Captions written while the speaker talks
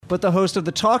but the host of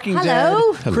The Talking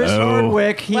Hello. Dead, Chris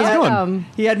Hardwick. He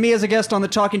had me as a guest on The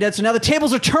Talking Dead, so now the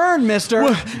tables are turned, mister.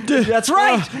 That's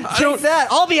right. Take that.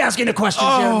 I'll be asking the questions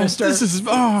here, mister. This is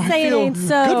Say it ain't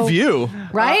so. good view.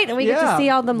 Right? And we get to see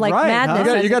all them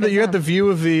madness. You got the view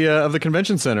of the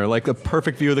convention center, like the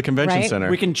perfect view of the convention center.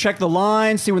 We can check the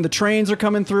lines, see when the trains are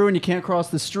coming through, and you can't cross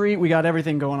the street. We got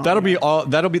everything going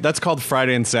on. That's called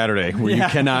Friday and Saturday, where you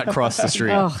cannot cross the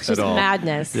street. Oh, just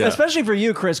madness. Yeah. Especially for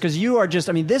you, Chris, because you are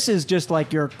just, this is just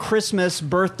like your Christmas,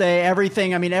 birthday,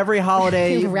 everything. Every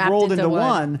holiday rolled into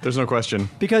one. There's no question.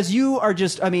 Because you are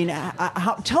just,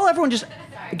 tell everyone, just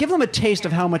give them a taste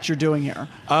of how much you're doing here.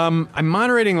 I'm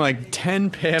moderating like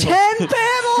 10 panels. 10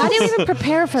 panels? How do you even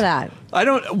prepare for that? I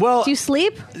don't. Well, do you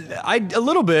sleep? A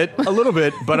little bit,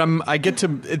 but I get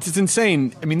to. It's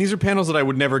insane. These are panels that I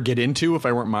would never get into if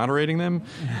I weren't moderating them.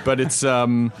 But it's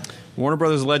Warner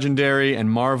Brothers Legendary and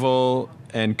Marvel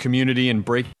and Community and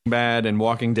Breaking Bad and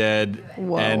Walking Dead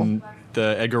and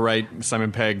the Edgar Wright,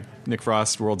 Simon Pegg, Nick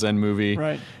Frost World's End movie,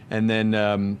 right? And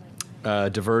then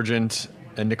Divergent.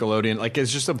 And Nickelodeon,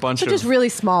 it's just a bunch of just really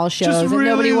small shows just that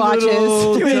nobody watches.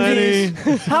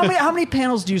 Tiny. How many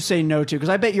panels do you say no to? Because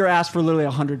I bet you're asked for literally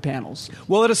 100 panels.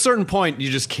 Well, at a certain point,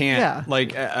 you just can't.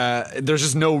 Yeah.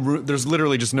 There's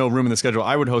literally just no room in the schedule.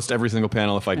 I would host every single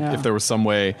panel if there was some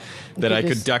way that I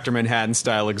could Dr. Manhattan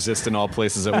style exist in all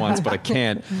places at once, but I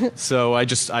can't. So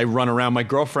I run around. My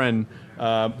girlfriend.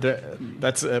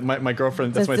 That's my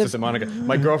girlfriend. That's my assistant Monica.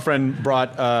 My girlfriend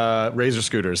brought Razor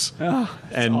scooters,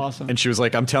 and awesome. And she was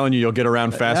like, "I'm telling you, you'll get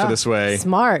around faster this way.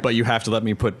 Smart, but you have to let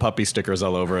me put puppy stickers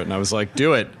all over it." And I was like,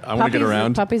 "Do it. I want to get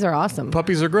around." Puppies are awesome.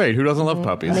 Puppies are great. Who doesn't love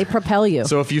puppies? And they propel you.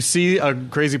 So if you see a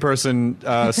crazy person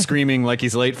screaming like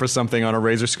he's late for something on a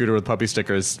Razor scooter with puppy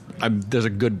stickers, there's a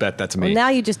good bet that's me. Well, now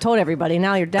you just told everybody.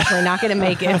 Now you're definitely not going to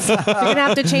make it. You're going to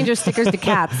have to change your stickers to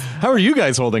cats. How are you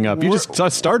guys holding up? You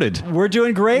just started. We're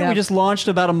doing great. Yeah. We just launched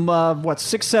about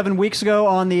 6-7 weeks ago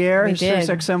on the air. We did.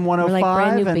 XM 105. We're like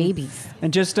brand new babies.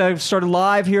 And just started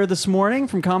live here this morning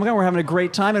from Comic-Con. We're having a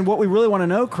great time. And what we really want to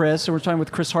know, Chris, and we're talking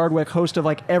with Chris Hardwick, host of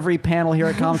every panel here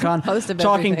at Comic-Con. Host of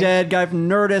Talking everything. Dead, guy from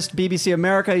Nerdist, BBC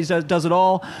America. He does it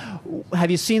all. Have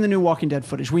you seen the new Walking Dead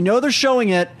footage? We know they're showing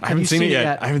it. I haven't seen it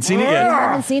yet. I haven't seen it yet. You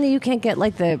haven't seen it? You can't get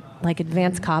the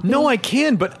advanced copy? No, I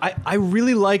can, but I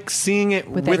really like seeing it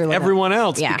with everyone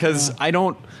else because I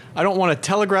don't want to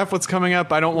telegraph what's coming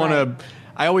up. I don't want to.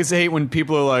 I always hate when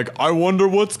people are like, I wonder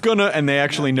what's gonna, and they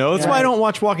actually know. That's why I don't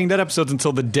watch Walking Dead episodes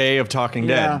until the day of Talking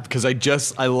Dead, because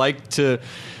I like to.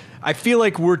 I feel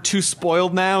like we're too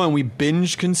spoiled now, and we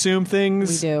binge consume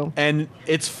things. We do, and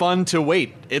it's fun to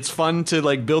wait. It's fun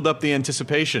to build up the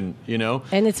anticipation,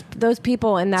 And it's those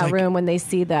people in that room when they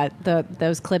see that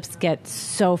those clips get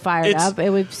so fired up.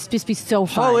 It would just be so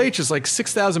fun. Hall H is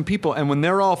 6,000 people, and when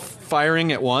they're all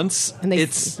firing at once, and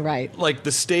it's like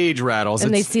the stage rattles.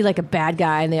 And they see a bad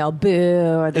guy, and they all boo.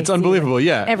 Or it's unbelievable.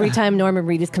 Every time Norman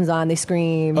Reedus comes on, they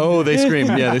scream. Oh, they scream.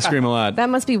 Yeah, they scream a lot. That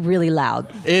must be really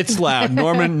loud. It's loud.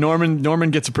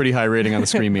 Norman gets a pretty high rating on the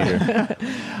scream meter.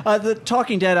 The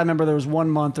Talking Dead, I remember there was 1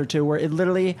 month or two where it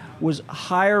literally was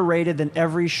higher rated than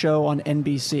every show on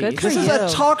NBC. This is a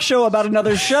talk show about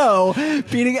another show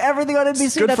beating everything on NBC.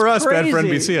 It's good for us, bad for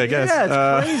NBC, I guess.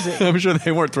 Yeah, it's crazy. I'm sure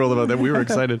they weren't thrilled about that. We were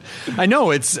excited. I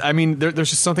know. There's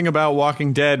just something about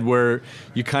Walking Dead where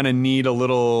you kind of need a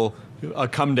little... a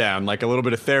come down, a little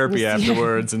bit of therapy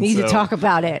afterwards, and need to talk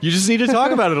about it. You just need to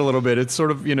talk about it a little bit. It's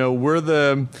sort of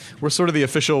we're sort of the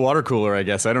official water cooler, I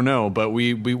guess. I don't know, but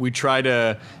we try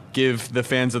to give the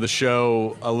fans of the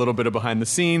show a little bit of behind the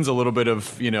scenes, a little bit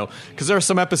of because there are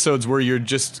some episodes where you're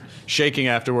just shaking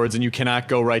afterwards and you cannot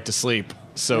go right to sleep.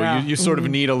 So you sort of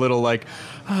need a little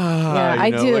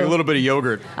I do. A little bit of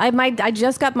yogurt. I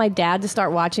just got my dad to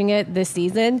start watching it this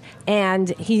season, and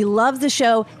he loves the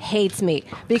show, hates me,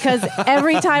 because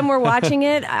every time we're watching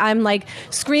it, I'm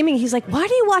screaming. He's like, why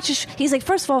do you watch a show? He's like,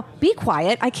 first of all, be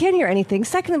quiet. I can't hear anything.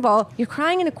 Second of all, you're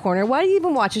crying in a corner. Why do you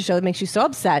even watch a show that makes you so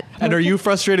upset? And are you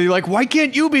frustrated? You're like, why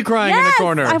can't you be crying in the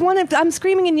corner? I'm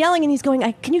screaming and yelling, and he's going,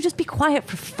 can you just be quiet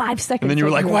for 5 seconds? And then you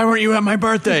were like, why weren't you at my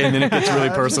birthday? And then it gets really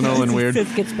personal and weird.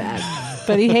 It gets bad.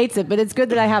 But he hates it. But it's good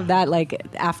that I have that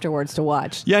afterwards to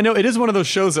watch. Yeah, no, it is one of those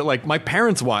shows that my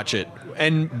parents watch it,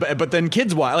 but then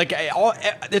kids watch.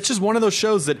 It's just one of those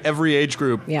shows that every age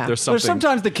group. Yeah. There's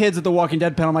sometimes the kids at the Walking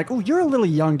Dead panel. I'm like, oh, you're a little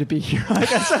young to be here.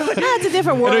 It's a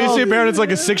different world. You see a parent, it's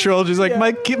like a 6-year-old. She's like,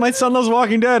 my son loves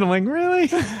Walking Dead. I'm like, really?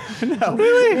 No,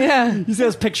 really? Yeah. You see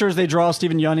those pictures they draw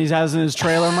Stephen Yeun he has in his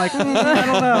trailer. I'm like, I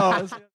don't know.